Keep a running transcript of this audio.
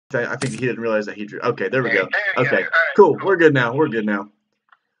I think he didn't realize that he drew. Okay, there we go. There you Okay, go. Right, cool. We're good now. We're good now.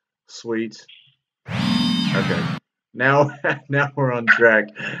 Sweet. Okay. Now we're on track.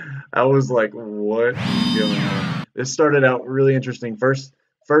 I was like, what is going on? This started out really interesting. First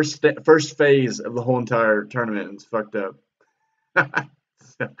phase of the whole entire tournament, and it's fucked up. Alright,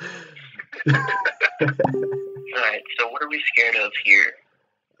 so what are we scared of here?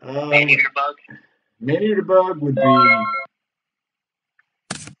 Man-eater bug? Man-eater bug would be,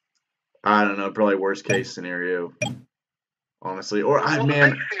 I don't know, probably worst case scenario, honestly. Or the big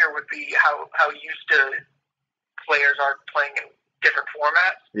fear would be how used to players are playing in different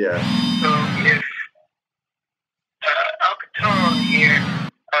formats. Yeah. So if Alcatron here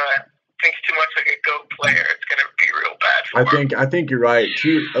thinks too much like a GOAT player, it's gonna be real bad for him. I think you're right.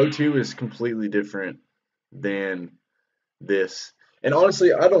 02 is completely different than this. And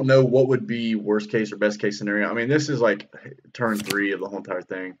honestly, I don't know what would be worst case or best case scenario. I mean, this is like turn 3 of the whole entire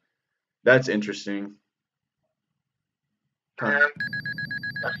thing. That's interesting. Huh.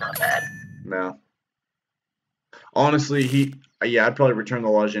 That's not bad. No. Honestly, I'd probably return the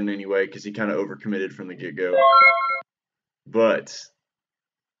Lajin anyway because he kind of overcommitted from the get-go. But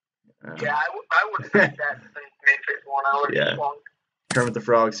yeah, I would think that since mid-phase 1. I would have swung. Kermit the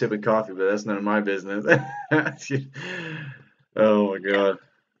Frog sipping coffee, but that's none of my business. Oh my god.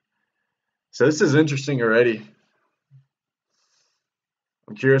 So this is interesting already.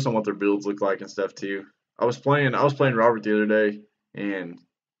 I'm curious on what their builds look like and stuff too. I was playing Robert the other day, and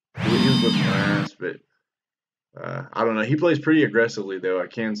he was whipping my ass, but I don't know. He plays pretty aggressively though. I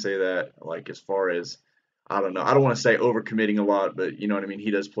can say that. Like as far as I don't know. I don't want to say overcommitting a lot, but you know what I mean.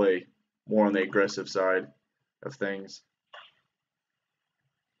 He does play more on the aggressive side of things.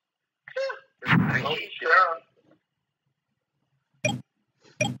 Oh,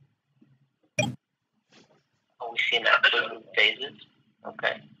 we see now two phases.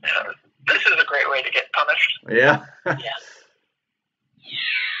 Okay. This is a great way to get punished. Yeah. Yeah.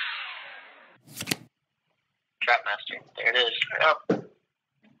 Trapmaster. There it is. Yep.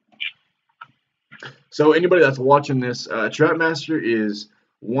 So anybody that's watching this, Trapmaster is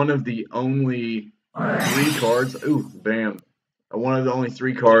one of the only 3 cards. Ooh, bam! One of the only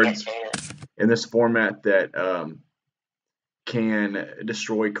 3 cards in this format that can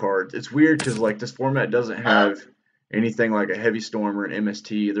destroy cards. It's weird because like this format doesn't have anything like a Heavy Storm or an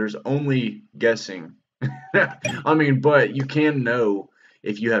MST. There's only guessing. I mean, but you can know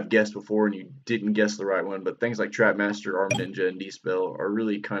if you have guessed before and you didn't guess the right one. But things like Trapmaster, Arm Ninja, and D-Spell are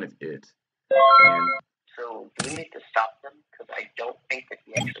really kind of it. And so do we need to stop them? Because I don't think that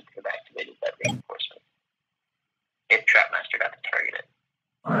he actually could have activated that reinforcement if Trapmaster got to target it.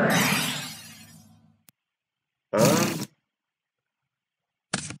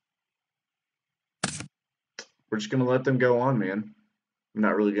 We're just gonna let them go on, man. I'm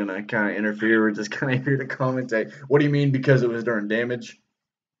not really gonna kind of interfere. We're just kind of here to commentate. What do you mean? Because it was during damage?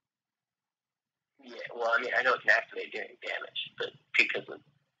 Yeah. Well, I mean, I know it can activate during damage, but because of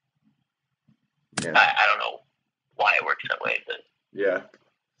yeah. I don't know why it works that way, but yeah.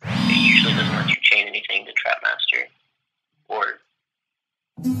 It usually doesn't let you chain anything to Trapmaster or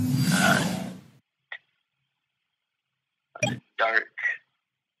Dark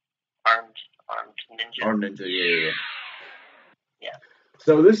Armed Ninja. Armed Ninja, yeah. Yeah.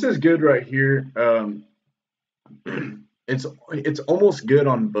 So this is good right here. It's almost good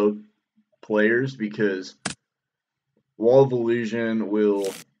on both players because Wall of Illusion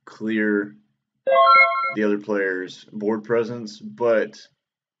will clear the other player's board presence, but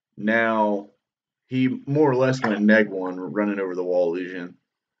now he more or less went neg 1 running over the Wall Illusion.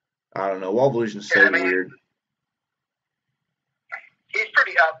 I don't know. Wall of Illusion is so weird. He's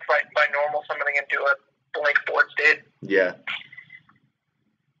pretty up by normal summoning into a blank board state. Yeah.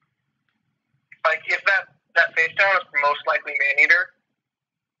 Like, if that face down is most likely Man-Eater.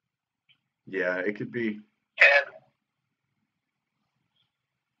 Yeah, it could be. And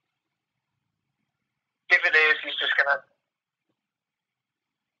if it is, he's just gonna.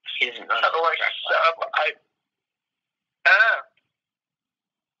 He doesn't know. Otherwise,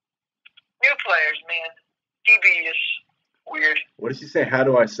 new players, man. DB is weird. What did she say? How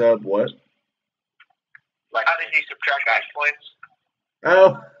do I sub what? Like, how did he subtract guys points?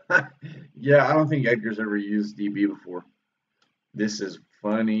 Oh, yeah. I don't think Edgar's ever used DB before. This is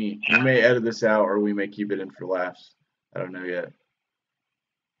funny. We may edit this out, or we may keep it in for laughs. I don't know yet.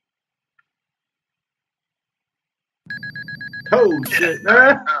 Oh shit!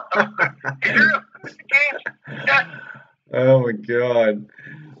 Oh my god!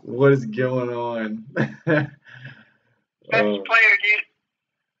 What is going on? Best player, dude.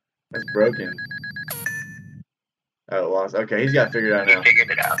 That's broken. Oh, lost. Okay, he's got it figured out He now. figured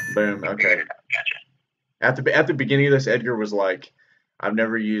it out. Boom. Okay. Figured it out. Gotcha. At the beginning of this, Edgar was like, "I've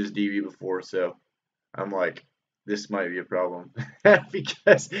never used DV before," so I'm like, "This might be a problem,"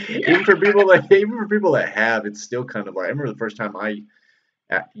 because even for people that have, it's still kind of like I remember the first time I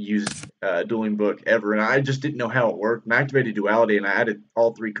used Dueling Book ever, and I just didn't know how it worked. And I activated Duality, and I added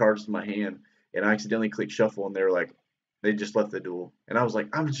all 3 cards to my hand, and I accidentally clicked Shuffle, and they were like, they just left the duel, and I was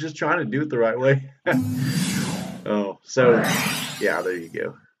like, I was just trying to do it the right way. Oh, so yeah, there you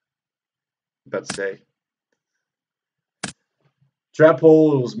go. About to say, Trap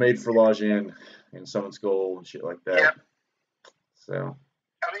Hole was made for Lajin and Summon Skull and shit like that. Yeah. So.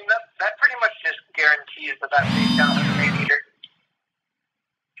 I mean, that pretty much just guarantees that face down as a main eater.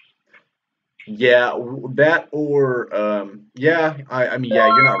 Yeah, that or yeah, I mean, yeah,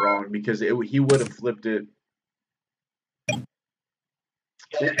 you're not wrong because he would have flipped it.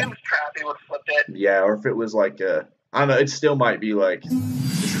 Yeah, if it was trap, he would have flipped it. Yeah, or if it was like I don't know, it still might be like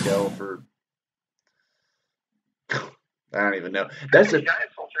Isabel for. I don't even know. That's a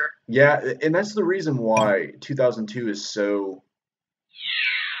giant soldier. Yeah, and that's the reason why 2002 is so.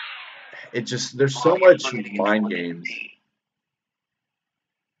 It just there's so much mind games.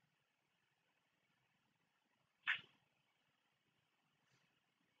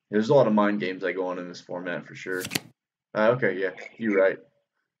 There's a lot of mind games that go on in this format for sure. Okay, yeah, you're right.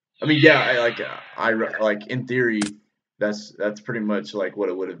 I mean, yeah, I like in theory, that's pretty much like what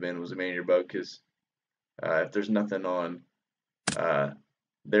it would have been was a Mania bug because if there's nothing on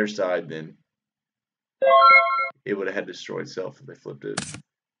their side, then it would have had to destroy itself if they flipped it.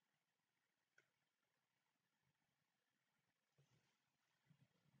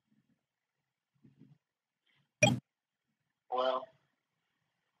 Well,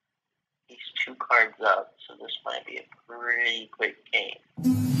 he's 2 cards up, so this might be a pretty quick game.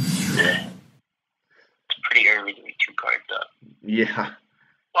 It's pretty early to be 2 cards up. Yeah.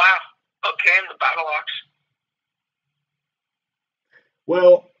 Wow. Okay, in the battle box.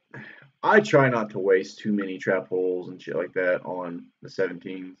 Well, I try not to waste too many trap holes and shit like that on the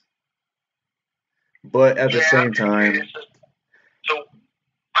 17s. But at the same time. So,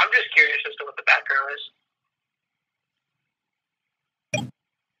 I'm just curious as to what the background is.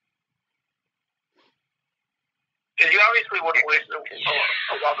 Because you obviously wouldn't waste a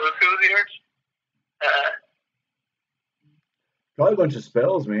Wabuku here. Probably a bunch of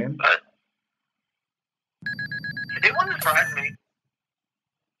spells, man. It wouldn't surprise me.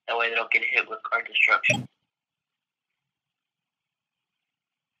 That way they don't get hit with card destruction.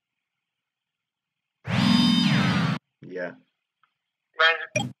 Yeah.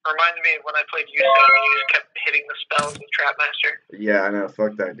 Reminds me of when I played Yusuf and you just kept hitting the spells with Trapmaster. Yeah, I know.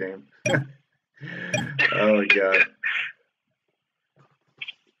 Fuck that game. Oh my god.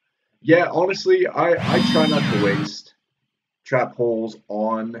 Yeah, honestly, I try not to waste trap holes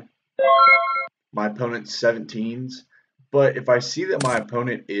on my opponent's 17s, but if I see that my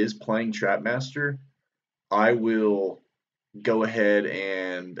opponent is playing Trapmaster, I will go ahead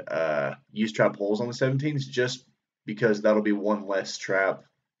and use trap holes on the 17s just because that'll be one less trap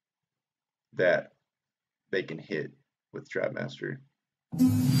that they can hit with Trapmaster.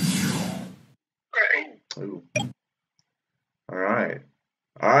 Right. Ooh. All right.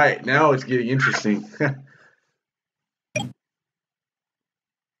 All right, now it's getting interesting.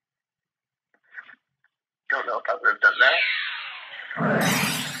 Don't know if I would have done that.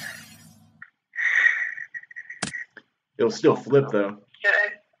 It'll still flip though. Yeah,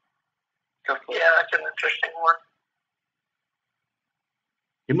 that's an interesting one.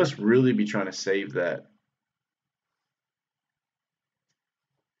 He must really be trying to save that.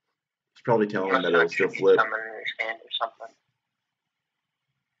 He's probably telling him that it'll still flip. Someone in his hand or something.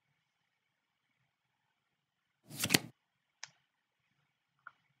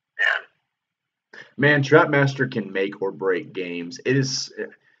 Man, Trapmaster can make or break games.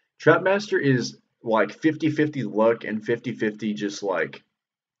 Trapmaster is like 50-50 luck and 50-50 just like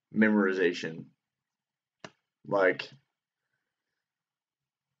memorization. Like,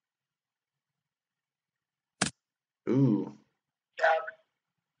 ooh.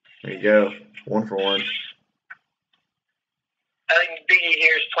 There you go. 1 for 1. I think Biggie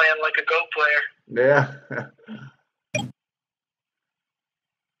here is playing like a Go player. Yeah.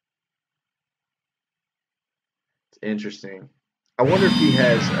 It's interesting. I wonder if he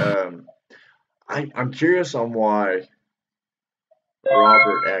has I'm curious on why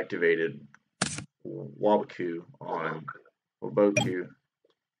Robert activated Waboku on Waboku.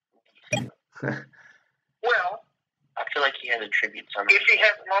 Well, I feel like he has a tribute summon. If he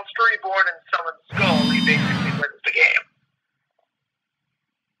has Monster Reborn and Summon Skull, he basically wins the game.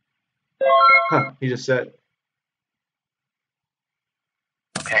 Huh, he just said.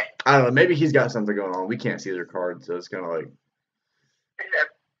 I don't know. Maybe he's got something going on. We can't see their cards, so it's kind of like.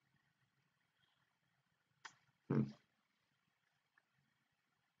 Hmm.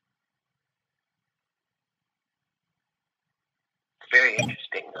 Very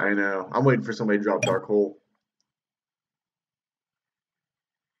interesting. Though. I know. I'm waiting for somebody to drop Dark Hole.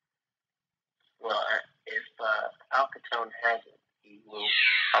 Well, if Alcatone has it, he will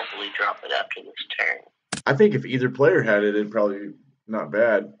probably drop it after this turn. I think if either player had it, it'd probably be not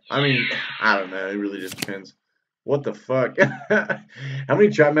bad. I mean, I don't know. It really just depends. What the fuck? How many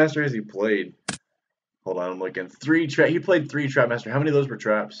Trapmaster has he played? Hold on, I'm looking. He played 3 Trapmaster. How many of those were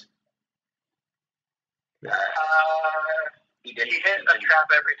traps? He hit a trap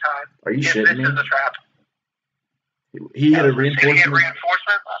every time. Are you shitting me? This is a trap. He hit a reinforcement? Did he hit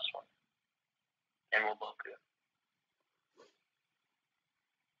reinforcement? Last one. And we'll both do it.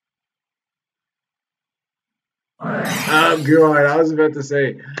 Oh, God. I was about to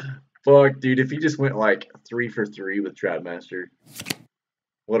say, fuck, dude. If he just went like 3 for 3 with Trapmaster,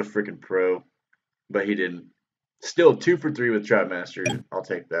 what a freaking pro. But he didn't. Still 2 for 3 with Trapmaster. I'll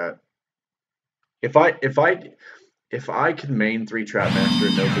take that. If I could main 3 Trapmaster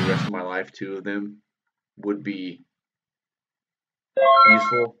and know for the rest of my life 2 of them would be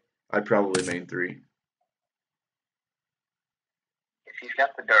useful, I'd probably main 3. If he's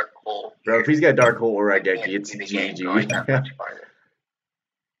got the Dark Hole. Bro, if he's got Dark Hole or Raigeki, it's GG.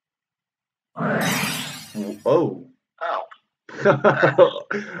 Oh. Oh.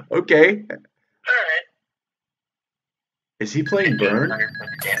 Okay. Alright. Is he playing Burn? 100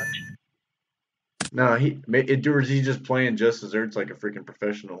 points damage. No, he's just playing Just Desserts like a freaking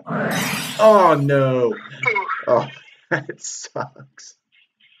professional. Oh no! Oh, that sucks.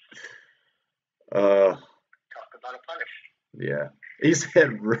 Talk about a punish. Yeah, he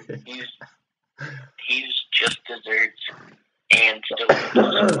said he's Just Desserts and still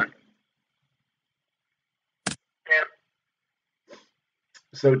 +1. Yeah.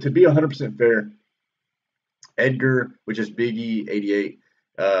 So to be 100% fair, Edgar, which is Biggie 88,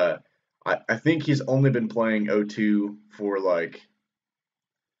 I think he's only been playing O2 for like,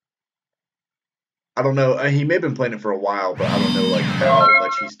 I don't know. He may have been playing it for a while, but I don't know like how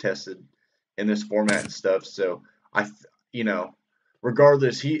much he's tested in this format and stuff. So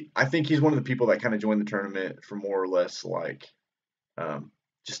regardless, I think he's one of the people that kind of joined the tournament for more or less like,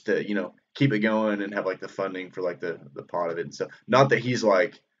 just to keep it going and have like the funding for like the pot of it and stuff. Not that he's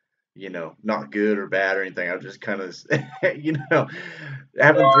like, not good or bad or anything. I'm just kind of,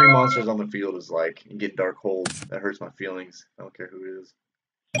 having 3 monsters on the field is like getting Dark Hole. That hurts my feelings. I don't care who it is.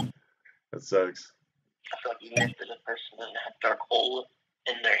 That sucks. I feel like even if there's a person that has Dark Hole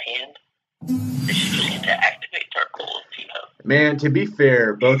in their hand, they should just get to activate Dark Hole if you know. Man, to be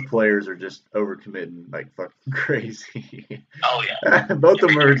fair, both players are just overcommitting like fucking crazy. Oh yeah. Both of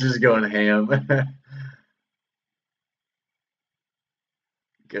them are just going ham.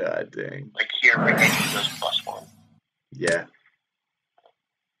 God dang. Like here, Raigeki goes +1. Yeah.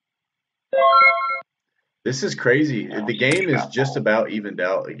 This is crazy. The game is just about evened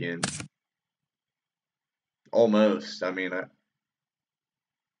out again. Almost. I mean, +1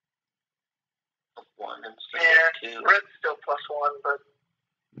 instead of 2. Red's still +1, but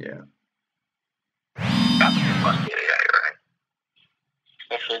yeah. Got to be +2. Yeah, you're right.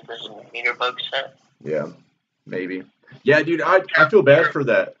 Especially if there's a meter bug set. Yeah. Maybe. Yeah, dude, I feel bad for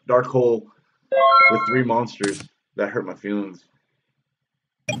that Dark Hole with 3 monsters. That hurt my feelings.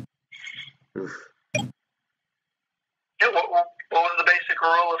 Oof. Yeah, what was the basic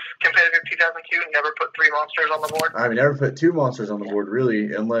rule of competitive 2000Q? Never put 3 monsters on the board? I mean, never put 2 monsters on the board,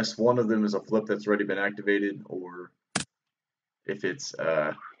 really, unless one of them is a flip that's already been activated, or if it's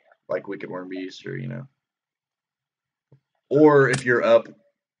like Wicked Worm Beast, or or if you're up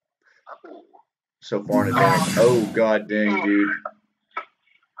so far in advance. Oh, god dang, dude.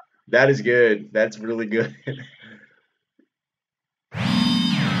 That is good. That's really good.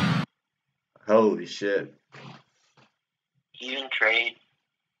 Holy shit. Even trade.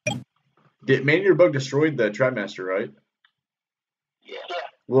 Man Your Bug destroyed the Trapmaster, right? Yeah.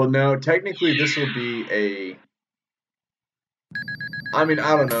 Well, no, technically this will be a... I mean,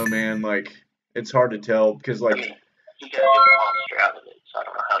 I don't know, man. Like, it's hard to tell, because, like... I mean, he got a big monster out of it, so I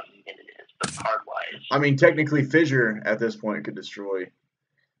don't know how even it is, but card-wise... I mean, technically Fissure, at this point, could destroy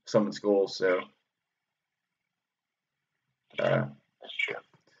Summon Skulls, so... Yeah, that's true.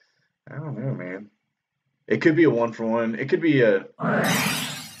 I don't know, man. It could be a 1-for-1. It could be a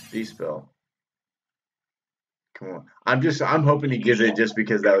D-spell. Come on. I'm hoping he gives it just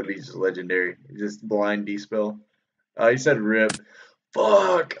because that would be just legendary. Just blind D-spell. He said rip.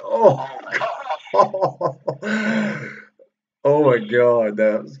 Fuck! Oh, God. Oh my god,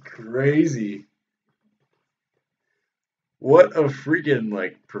 that was crazy. What a freaking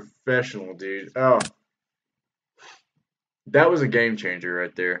like professional dude. Oh, that was a game changer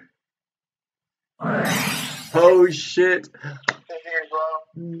right there. Oh shit. Figure as well.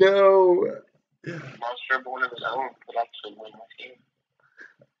 No. Monster born of his own could actually win this game.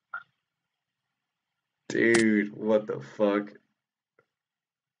 Dude, what the fuck?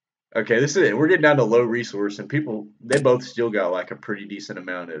 Okay, this is it. We're getting down to low resource, and people, they both still got like a pretty decent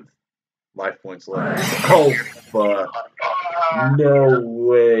amount of life points left. Oh, fuck. No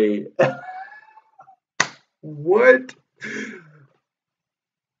way. What?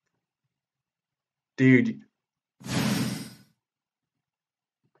 Dude.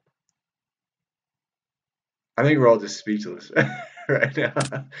 I think we're all just speechless right now.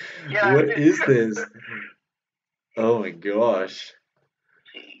 Yeah. What is this? Oh my gosh.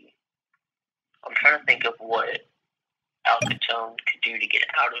 See, I'm trying to think of what Alcatone could do to get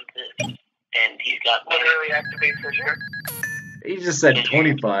out of this, and he's got literally activate Fisher. He just said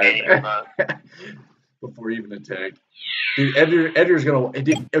 25 before he even attacked. Dude, Edgar's gonna.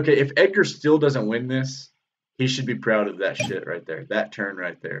 Okay, if Edgar still doesn't win this, he should be proud of that shit right there. That turn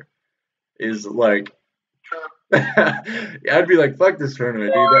right there is like. I'd be like, fuck this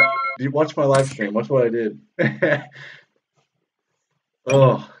tournament, dude. Dude, watch my live stream. Watch what I did.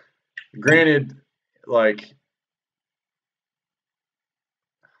 Oh, granted, like,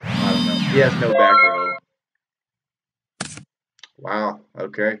 I don't know. He has no back row. Wow.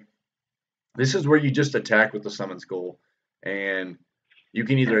 Okay. This is where you just attack with the summon skull, and you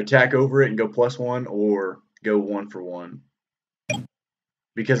can either attack over it and go +1, or go 1-for-1.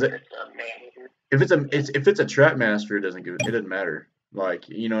 Because if it's a trap master, it doesn't matter. Like,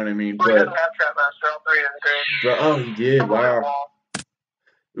 you know what I mean? Well, he doesn't have trap master. All three in the grave. But oh, he did. Wow.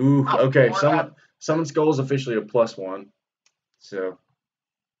 Ooh. Okay. Summon skull is officially a +1. So,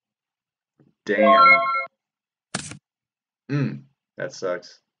 damn. That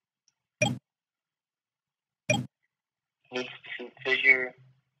sucks. Fissure.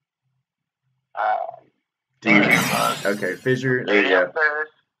 Dude. Okay, Fissure. There you go.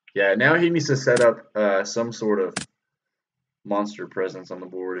 Yeah, now he needs to set up some sort of monster presence on the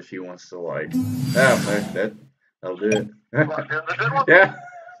board if he wants to, like. That'll do it. Yeah.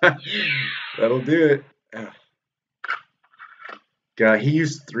 That'll do it. God, he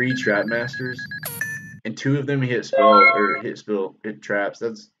used 3 trap masters, and 2 of them hit spells or hit traps.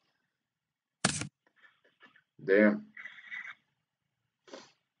 That's damn.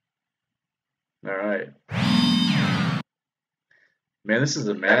 All right, man. This is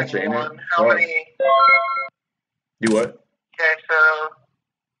a match, ain't it? How many? Do what? Okay, so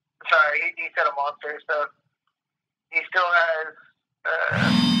sorry, he said a monster, so he still has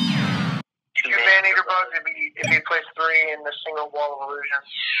 2 man-eater bugs if he plays 3 in the single wall of illusion.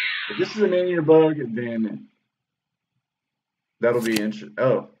 If this is a man-eater bug, then that'll be interesting.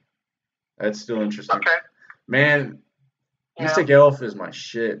 Oh, that's still interesting. Okay. Man, yeah. Mystic Elf is my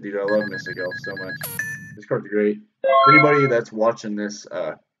shit, dude. I love Mystic Elf so much. This card's great. For anybody that's watching this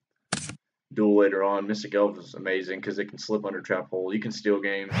duel later on, Mystic Elf is amazing because it can slip under trap hole. You can steal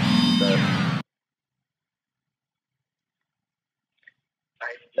games.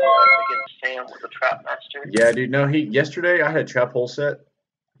 Sam with the trap master. Yeah, dude. No, yesterday I had trap hole set,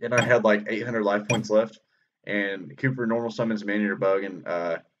 and I had like 800 life points left, and Cooper normal summons man-eater bug and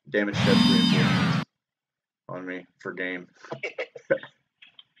damage shed 3 reinforcements on me for game.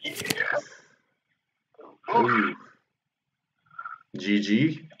 Yeah. Ooh.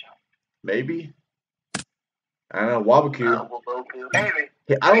 GG? Maybe? I don't know. Wabaku. Maybe.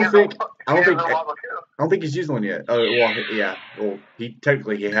 I don't think he's used one yet. Oh well, yeah. Well, he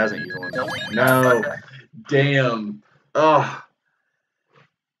hasn't used one. No. Damn. Oh.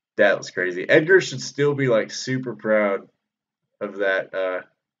 That was crazy. Edgar should still be like super proud of that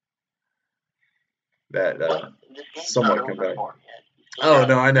somewhat comeback. Oh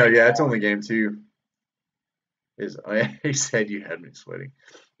no, I know. Yeah, it's only game 2. He said you had me sweating.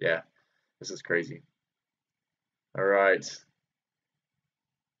 Yeah, this is crazy. All right.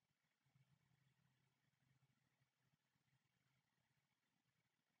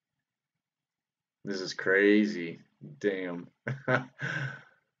 This is crazy. Damn. I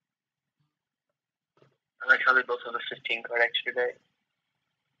like how they both have a 15 card extra day.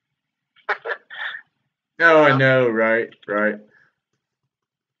 No, I know, right.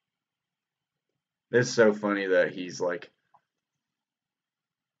 It's so funny that he's like,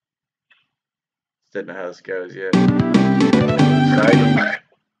 didn't know how this goes yet. Exciting.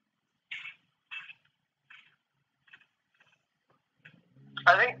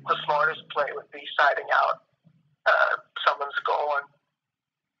 I think the smartest play would be siding out someone's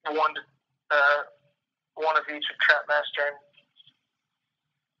one of each of Trapmaster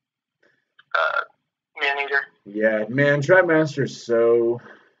and Man-Eater. Yeah, man, Trapmaster's so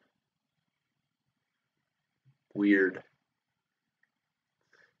weird.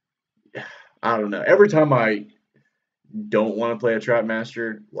 I don't know. Every time I don't want to play a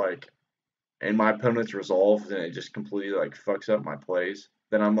Trapmaster, like, and my opponent's resolved and it just completely like fucks up my plays,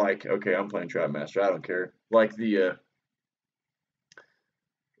 then I'm like, okay, I'm playing Trapmaster. I don't care. Like the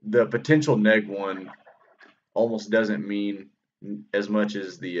potential neg one almost doesn't mean as much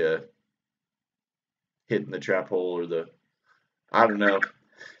as the hitting the trap hole or the, I don't know.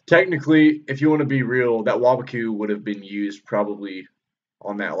 Technically, if you want to be real, that Wabaku would have been used probably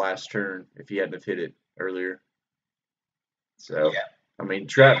on that last turn if he hadn't have hit it earlier. So, Yeah. I mean,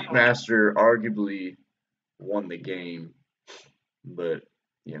 Trapmaster arguably won the game, but,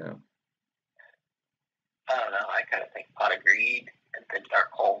 you know. I don't know. I kind of think Pot of Greed and then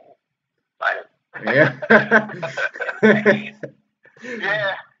Dark Hole might have. Yeah.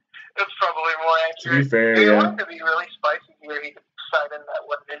 Yeah, that's probably more accurate. To be fair, if you yeah. want to be really spicy here, you could side in that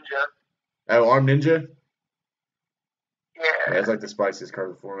one ninja. Oh, Arm Ninja? Yeah. Yeah, it's like the spiciest card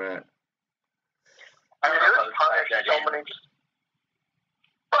of the format. I mean, it would punish so many.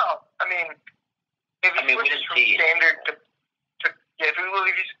 Well, I mean, if he switches from standard to if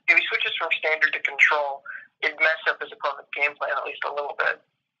he switches from standard to control, it'd mess up his opponent's game plan at least a little bit.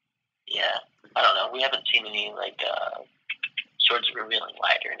 Yeah, I don't know. We haven't seen any Swords of Revealing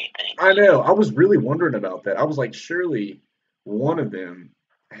Light or anything. I know. I was really wondering about that. I was like, surely one of them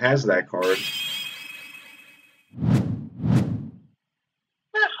has that card.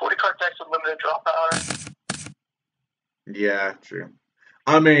 Yeah, 40 card decks with limited draw power. Yeah, true.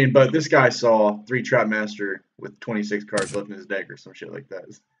 I mean, but this guy saw 3 Trapmaster with 26 cards left in his deck or some shit like that.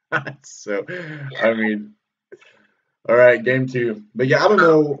 So, I mean, all right, game 2. But yeah, I don't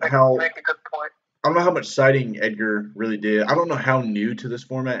know how. Make a good point. I don't know how much sighting Edgar really did. I don't know how new to this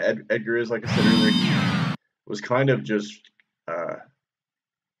format Edgar is. Like I said earlier, he was kind of just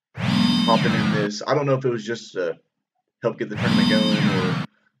hopping in this. I don't know if it was just to help get the tournament going or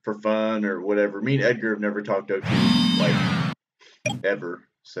for fun or whatever. Me and Edgar have never talked OT like ever.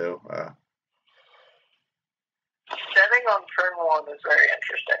 So setting on turn 1 is very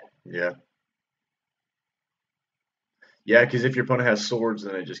interesting. Yeah. Yeah, because if your opponent has swords,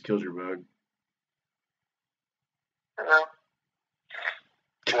 then it just kills your bug.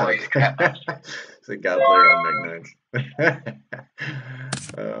 It's a god player on Mech Knights.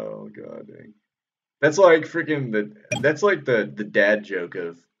 Oh god dang. That's like freaking that's like the dad joke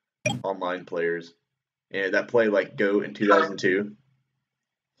of online players. Yeah, that play like Go in 2002.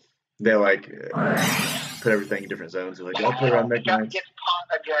 They like put everything in different zones. They're like, I'll play around Mech Knights. Gets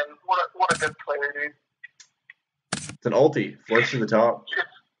Pot again. What a good player, dude. It's an ulti, flush to the top.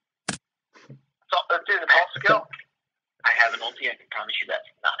 Dude, it's all skill. I have an ulti. I can promise you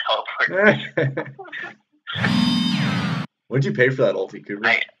that's not how it works. What'd you pay for that ulti, Cooper?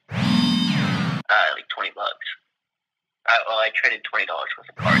 Like $20. I traded $20 worth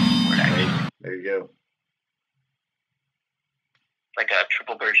of cards for it, actually. There you go. Like a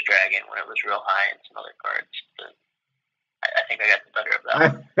triple burst dragon when it was real high and some other cards. But I think I got the better of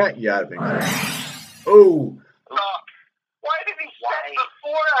that. Yeah, I think so. Oh! Why did he set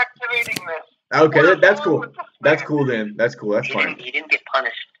before activating this? Okay, that's cool. That's cool then. That's cool. That's fine. He didn't get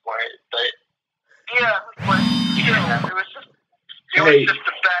punished for it, but yeah, but it was just a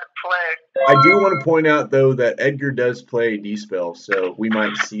bad play. I do want to point out though that Edgar does play D-Spell, so we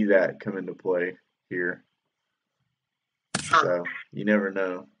might see that come into play here. So you never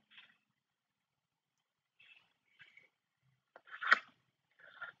know.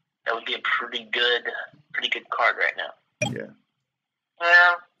 That would be a pretty good card right now. Yeah.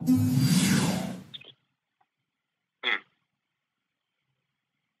 Yeah.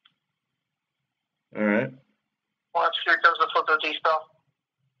 All right. Watch, here comes the flip of D-Spell.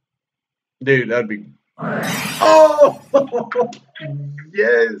 Dude, that'd be. Oh!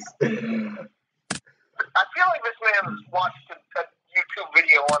 Yes! I feel like this man watched a YouTube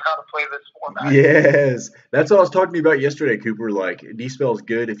video on how to play this format. Yes! That's what I was talking to you about yesterday, Cooper. Like, D-Spell is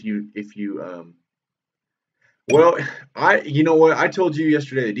good if you well, you know what? I told you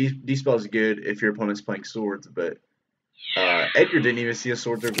yesterday that D-Spell is good if your opponent's playing swords, but Edgar didn't even see a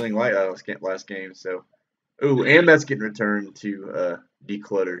Swords of Revealing Light last game, so. Ooh, and that's getting returned to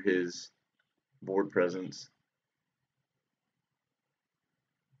declutter his board presence.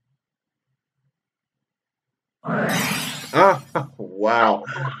 Ah, wow.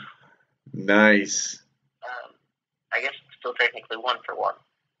 Nice. I guess it's still technically 1-for-1.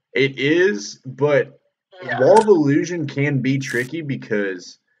 It is, but Wall of Illusion can be tricky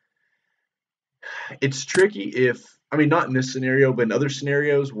because It's tricky if, I mean, not in this scenario, but in other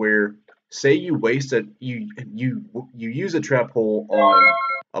scenarios where, say you waste you use a trap hole on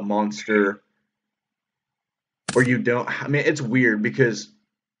a monster, or you don't. I mean, it's weird because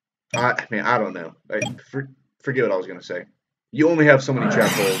I don't know. Forget what I was gonna say. You only have so many trap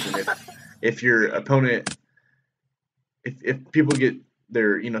holes, and if your opponent, if people get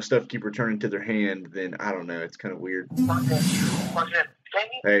their stuff keep returning to their hand, then I don't know. It's kind of weird.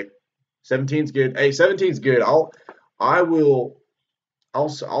 Hey, 17's good. Hey, 17's good. I'll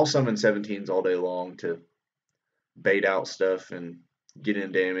summon 17s all day long to bait out stuff and get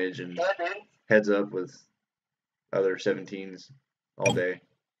in damage and heads up with other 17s all day.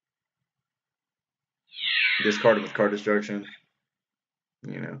 Discard them with card destruction.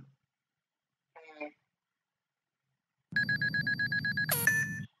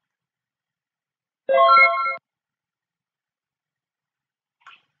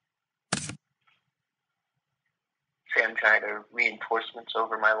 Say I'm trying to reinforcements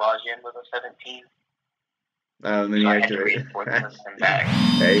over my Login with a 17. And then you activate. Reinforcements and back.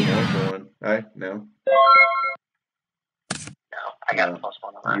 Hey, 1/1. Hey, no. No, I got a +1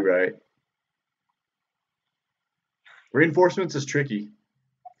 on that. You're right. Reinforcements is tricky,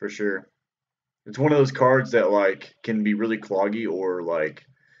 for sure. It's one of those cards that can be really cloggy, or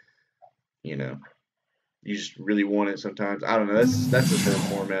you just really want it sometimes. I don't know. That's this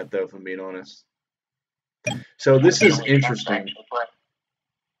whole format, though, if I'm being honest. So this is interesting.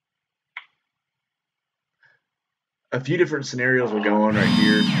 A few different scenarios will go on right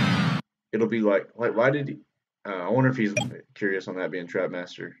here. It'll be like why did he? I wonder if he's curious on that being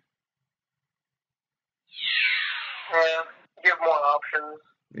Trapmaster. Yeah, give more options.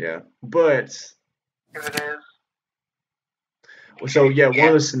 Yeah, but if it is. So yeah, one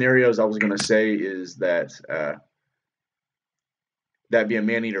of the scenarios I was gonna say is that that'd be a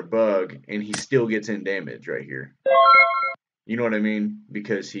man-eater bug, and he still gets in damage right here. You know what I mean?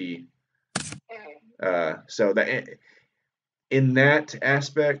 Because he, so that in that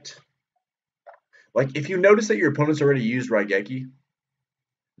aspect, if you notice that your opponent's already used Raigeki,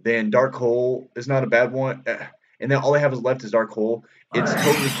 then Dark Hole is not a bad one, and then all they have is left is Dark Hole. It's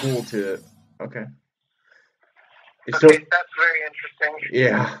totally cool to That's very interesting.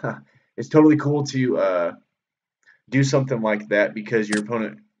 Yeah, it's totally cool to do something like that, because your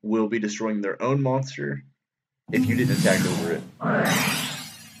opponent will be destroying their own monster if you didn't attack over it.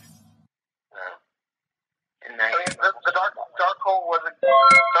 The Dark Hole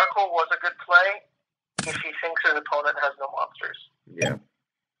was a good play if he thinks his opponent has no monsters. Yeah.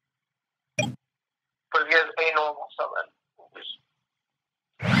 But if he has a normal summon, he's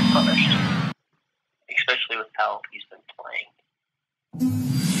punished. Especially with how he's been playing.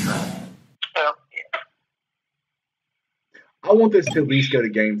 Yeah. I want this to at least go to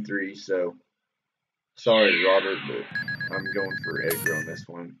game 3, so sorry, Robert, but I'm going for Edgar on this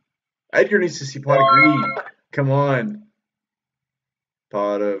one. Edgar needs to see Pot of Greed. Come on.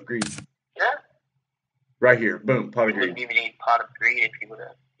 Pot of Greed. Yeah. Right here. Boom. Pot of Greed. He wouldn't even need Pot of Greed if he would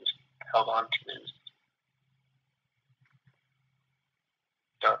have just held on to his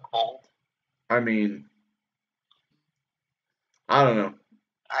Dark Hole. I mean, I don't know.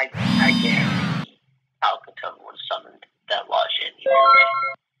 I guarantee Alcaton would have summoned that Login either way.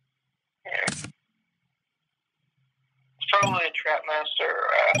 There. It's probably a Trapmaster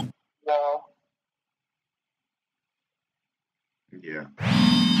wall. Yeah.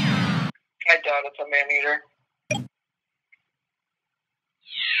 I doubt it's a man-eater.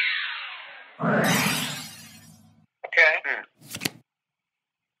 Okay.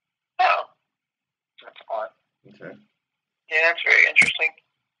 Oh. That's odd. Okay. Yeah, that's very interesting.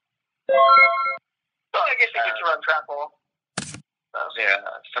 Well, I guess he gets to run Trap Hole. Is there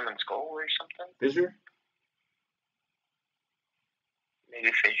a Summon Skull or something? Fissure?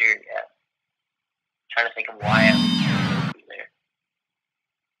 Maybe Fissure, yeah. Trying to think of why I'm there.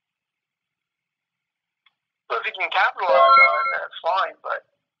 Well, if he can capitalize on it, that's fine, but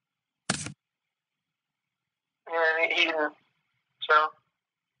yeah, he didn't, so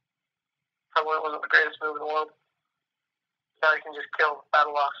probably wasn't the greatest move in the world. Now he can just kill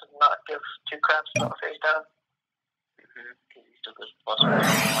Battle Ox and not give 2 craps about face down. Because he still goes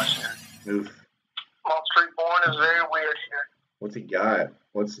 +1. Oof. Monster Reborn is very weird here. What's he got?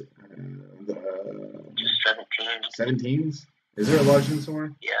 What's just 17. 17s? Is there a Login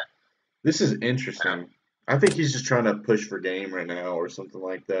somewhere? Yeah. This is interesting. I think he's just trying to push for game right now or something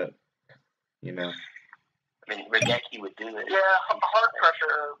like that. I mean, Raigeki would do it. Yeah, hard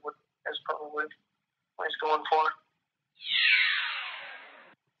pressure is probably what he's going for.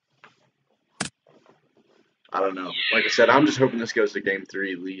 I don't know. Like I said, I'm just hoping this goes to game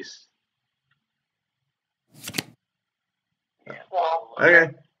 3 at least. Yeah. Well,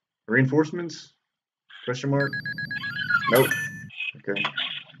 Okay. Reinforcements? Question mark? Nope. Okay. See,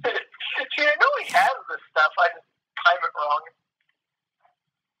 I know he has this stuff. I just time it wrong.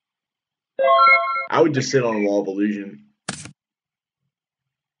 I would just sit on a wall of illusion.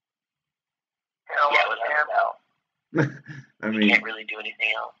 Yeah, without a doubt. I You mean, can't really do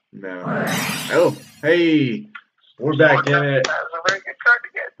anything else. no. Oh, hey, we're back in it. That was a very good card to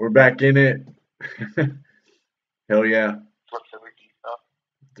get. We're back in it. Hell yeah. Flips over D stuff.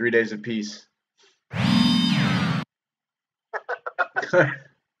 3 days of peace.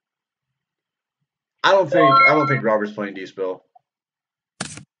 I don't think Robert's playing D-Spell.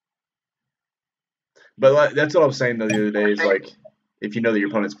 But like, that's what I was saying the other day is like, if you know that your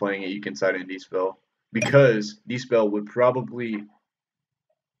opponent's playing it, you can side in D-Spell. Because D-Spell would probably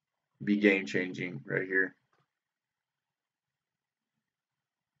be game-changing right here.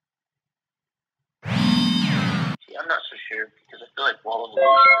 See, I'm not so sure because I feel like Wall of Illusion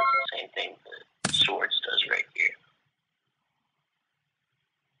does the same thing that Swords does right here.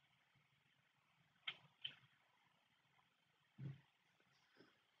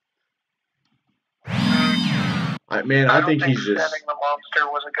 I think he's just. Setting the monster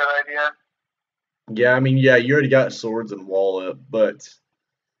was a good idea. Yeah, I mean, yeah, you already got Swords and Wall up, but.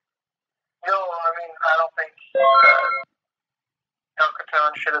 No, I mean, I don't think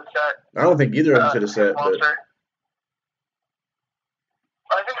Alcaton should have set. I don't think either of them should have set, but.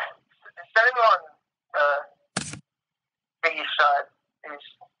 I think setting on Biggie's side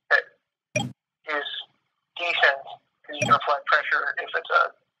is decent because you can apply pressure if it's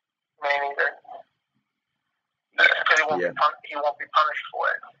a man eater. Because he won't be punished for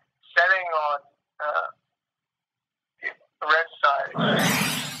it. Setting on the red side.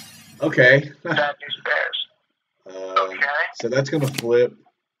 Okay. Bad news bears. Okay. So that's gonna flip.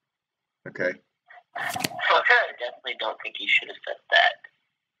 Okay. Okay. I definitely don't think he should have set that.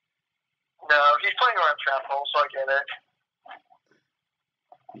 No, he's playing around trap hole, so I get it.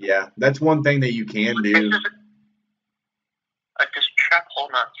 Yeah, that's one thing that you can do. Does trap hole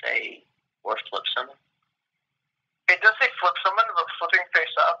not say or flip summon? It does say flip summon, but flipping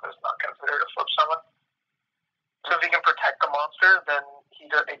face up is not considered a flip summon. So if he can protect the monster, then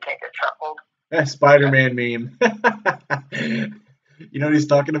it can't get trap hold. That Spider-Man meme. You know what he's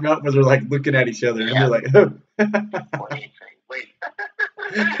talking about? Where they're like looking at each other and they're like, oh. Wait.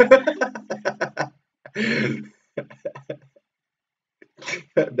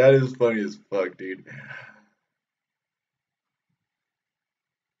 That is funny as fuck, dude.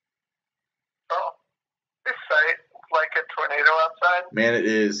 Oh, this site like a tornado outside. Man, it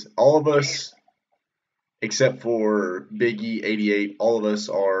is. All of us, except for Big E 88, all of us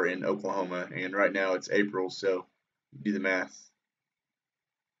are in Oklahoma, and right now it's April, so do the math.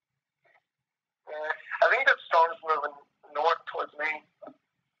 I think that storm's moving north towards me.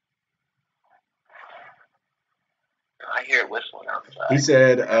 I hear it whistling outside. He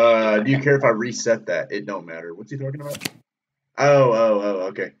said, do you care if I reset that? It don't matter. What's he talking about? Oh,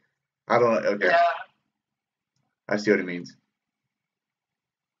 okay. I don't know. Okay. Yeah. I see what he means.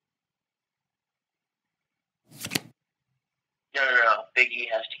 No. Biggie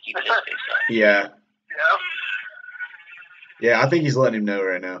has to keep his face up. Yeah. Yeah. Yeah, I think he's letting him know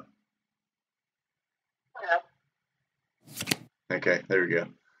right now. Yeah. Okay, there we go.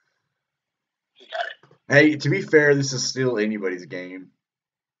 He got it. Hey, to be fair, this is still anybody's game.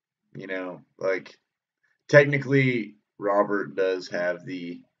 You know, like, technically, Robert does have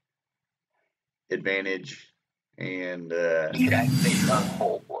the advantage, and, He could activate on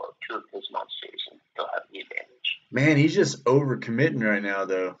whole blow 2 of his monsters and still have the advantage. Man, he's just over-committing right now,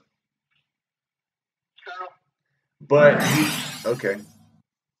 though. True. But, okay.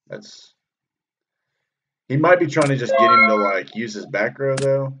 He might be trying to just get him to, like, use his back row,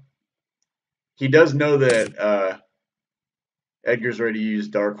 though. He does know that Edgar's ready to use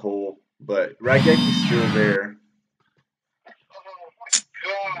Dark Hole, but Raigeki's still there. Oh my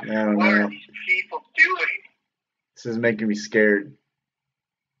god. I don't what know. are these people doing? This is making me scared.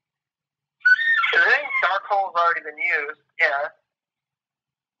 I think Dark Hole's already been used. Yeah.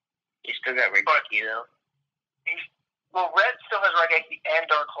 He still got Raigeki, though. Well, red still has Raigeki and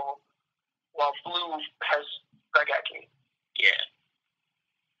Dark Hole, while blue has Raigeki. Yeah.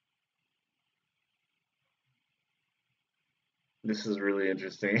 This is really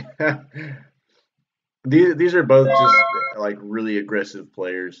interesting. These are both just like really aggressive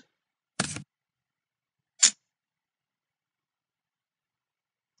players. And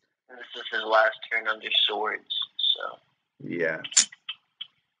this is his last turn under Swords, so. Yeah.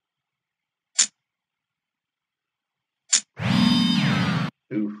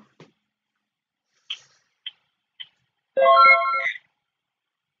 Oof.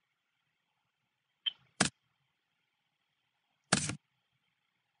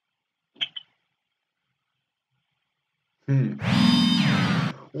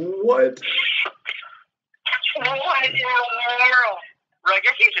 What? What in the world? Bro, I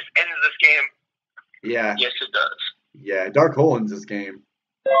guess he just ends this game. Yeah. Yes, it does. Yeah, Dark Hole ends this game.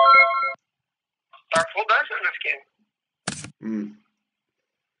 Dark Hole does in this game.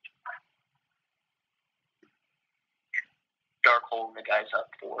 Dark Hole and the guy's up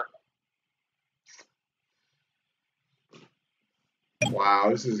 4. Wow,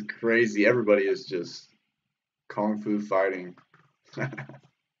 this is crazy. Everybody is just kung fu fighting.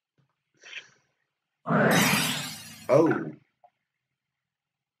 Oh.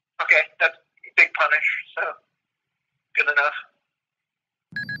 Okay, that's a big punish, so good enough.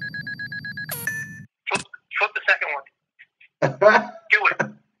 Flip the second one. Do it.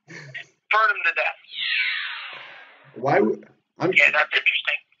 Burn him to death. Why would Yeah, that's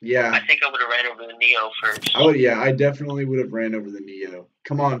interesting. Yeah. I think I would have ran over the Neo first. Oh yeah, I definitely would have ran over the Neo.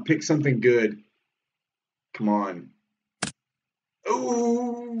 Come on, pick something good. Come on.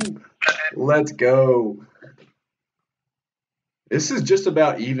 Ooh, let's go. This is just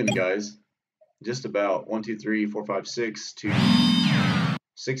about even, guys. Just about 1, 2, 3, 4, 5, 6 to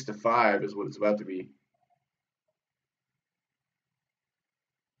 6 to 5 is what it's about to be.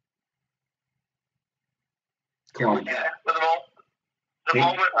 Come on. Yeah, the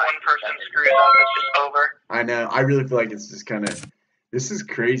moment one person screws up, it's just over. I know. I really feel like it's just kind of. This is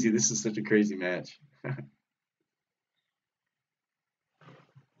crazy. This is such a crazy match. I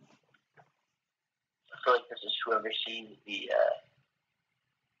feel like this is whoever sees the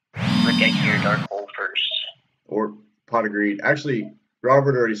Rick Edgar Dark Hole first. Or Pot of Greed. Actually,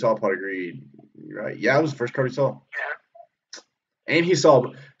 Robert already saw Pot of Greed, right? Yeah, it was the first card he saw. Yeah. And he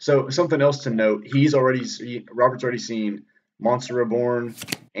saw. So something else to note: Robert's already seen Monster Reborn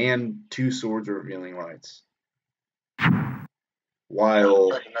and 2 Swords of Revealing Lights. While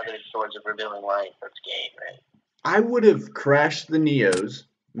like another Swords of Revealing Light first game, right? I would have crashed the Neos,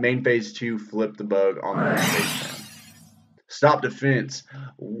 main phase 2, flip the bug on the main phase turn. Stop defense.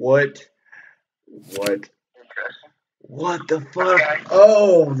 What? Interesting. What the fuck?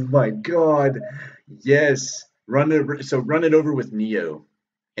 Oh my god. Yes. Run it over with Neo.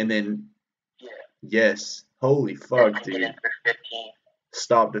 And then yes. Holy fuck, dude. Get in for 15.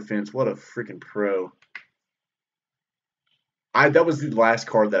 Stop defense. What a freaking pro. That was the last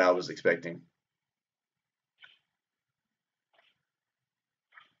card that I was expecting.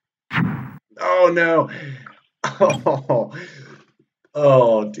 Oh no.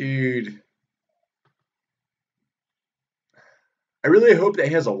 Oh, dude. I really hope that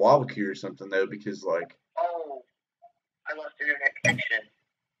he has a wobble queue or something though, because like. Oh, I lost internet connection.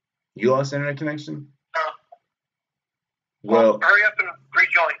 You lost internet connection? Oh. Well, hurry up and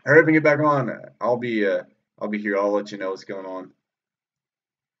rejoin. Hurry up and get back on. I'll be here. I'll let you know what's going on.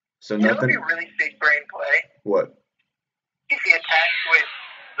 So You nothing. know what would be really big brain play? What? If he attacks with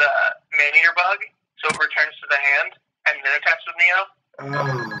the Man-Eater bug, so it returns to the hand, and then attacks with Neo.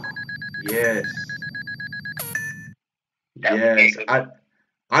 Oh, yes. Yes.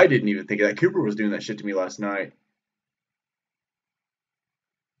 I didn't even think of that. Cooper was doing that shit to me last night.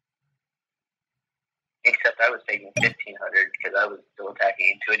 Except I was taking 1500 because I was still attacking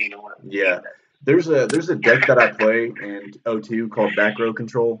into it even when it was There's a deck that I play in O2 called Back Row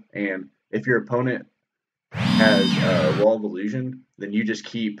Control, and if your opponent has Wall of Illusion, then you just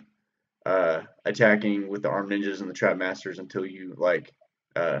keep attacking with the Armed Ninjas and the Trap Masters until you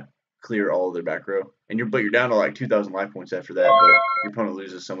clear all of their back row. And you're down to like 2,000 life points after that, but your opponent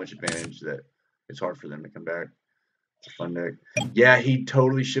loses so much advantage that it's hard for them to come back. It's a fun deck. Yeah, he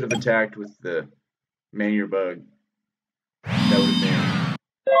totally should have attacked with the Man-Eater bug. That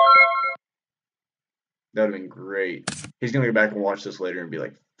would have been great. He's gonna go back and watch this later and be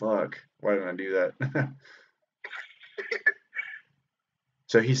like, "Fuck, why didn't I do that?"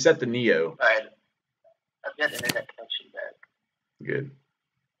 So he set the Neo. Alright. I've got internet connection back. Good.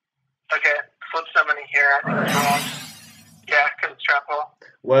 Okay, flip summoning here. I think it's wrong. Yeah, because it's trap hole.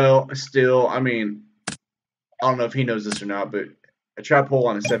 Well, still, I mean, I don't know if he knows this or not, but a trap hole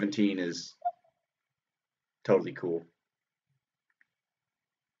on a 17 is totally cool.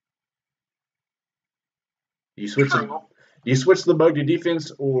 Do you switch the bug to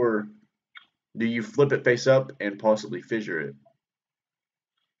defense, or do you flip it face up and possibly fissure it?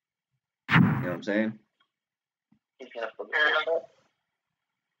 You know what I'm saying? He's gonna flip it face up.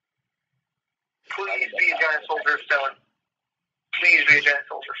 Please be a giant soldier of stone. Please be a giant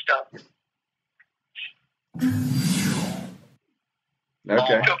soldier of stone.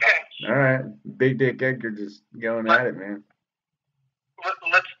 Okay. Okay. All right, Big Dick Edgar just going at it, man.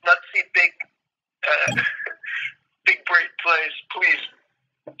 Let's see big big break plays, please.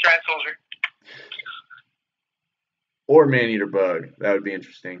 Giant Soldier. Or Man-Eater Bug. That would be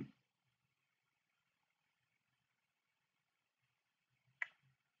interesting.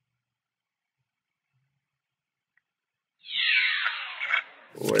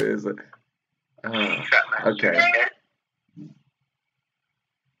 What is it? Oh, okay.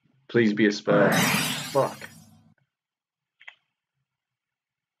 Please be a spell. Fuck.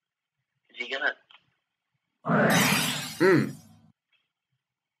 Is he gonna?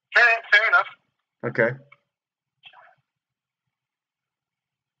 Fair enough. Okay.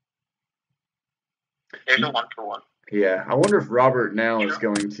 There's a 1-for-1. Yeah, I wonder if Robert now is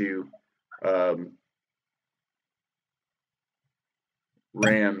going to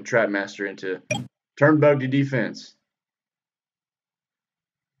ram Trapmaster into turn bug to defense.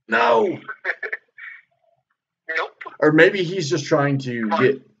 No. Nope. Or maybe he's just trying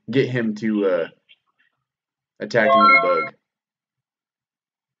to get him to attack him in the bug.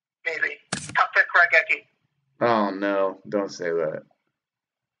 Maybe. Top pick Rageki. Oh no, don't say that.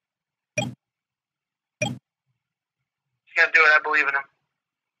 He's gonna do it, I believe in him.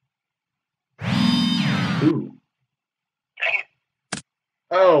 Ooh. Dang it.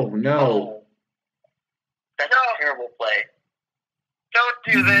 Oh no. That's a terrible play. Don't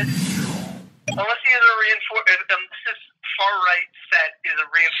do this. Unless he is a reinforcement. Unless his far right set is a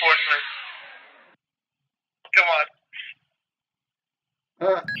reinforcement. Come on.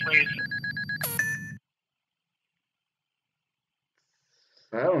 Please.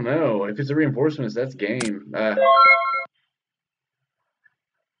 I don't know. If it's a reinforcement, that's game.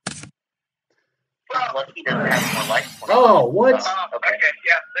 Lucky he doesn't have more life points. Oh, what? Okay,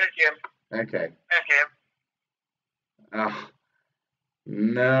 yeah, there's him. Okay. There's him. Oh,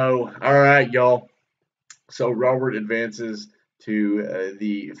 no. All right, y'all. So Robert advances to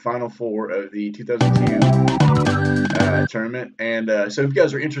the Final Four of the 2002 tournament. And so if you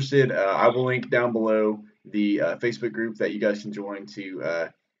guys are interested, I will link down below the Facebook group that you guys can join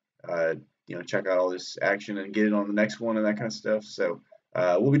to check out all this action and get it on the next one and that kind of stuff. So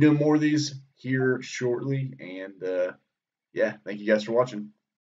we'll be doing more of these here shortly. And yeah, thank you guys for watching.